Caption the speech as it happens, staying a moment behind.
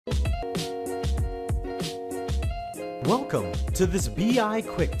Welcome to this BI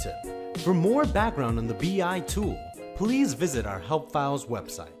Quick Tip. For more background on the BI tool, please visit our Help Files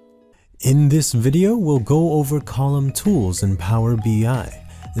website. In this video, we'll go over column tools in Power BI.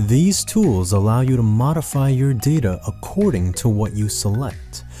 These tools allow you to modify your data according to what you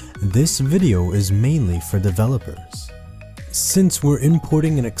select. This video is mainly for developers. Since we're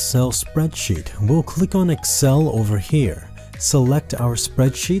importing an Excel spreadsheet, we'll click on Excel over here, select our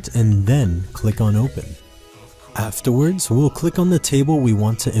spreadsheet, and then click on Open. Afterwards, we'll click on the table we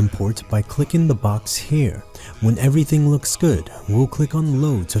want to import by clicking the box here. When everything looks good, we'll click on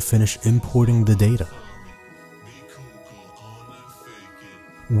Load to finish importing the data.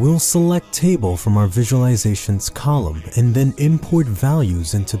 We'll select Table from our Visualizations column and then import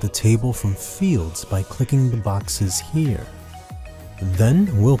values into the table from Fields by clicking the boxes here. Then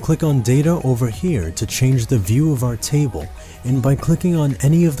we'll click on Data over here to change the view of our table, and by clicking on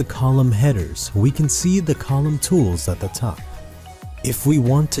any of the column headers, we can see the column tools at the top. If we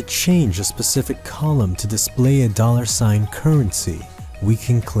want to change a specific column to display a $ currency, we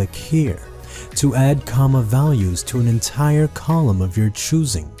can click here. To add comma values to an entire column of your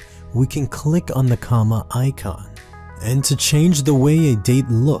choosing, we can click on the comma icon. And to change the way a date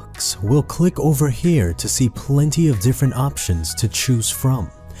looks, we'll click over here to see plenty of different options to choose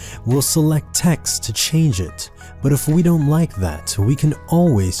from. We'll select text to change it, but if we don't like that, we can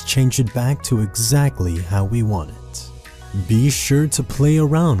always change it back to exactly how we want it. Be sure to play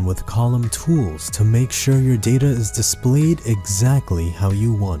around with column tools to make sure your data is displayed exactly how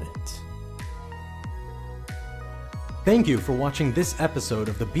you want it. Thank you for watching this episode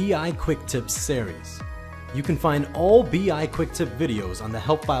of the BI Quick Tips series. You can find all BI Quick Tip videos on the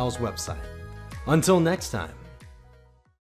Help Files website. Until next time.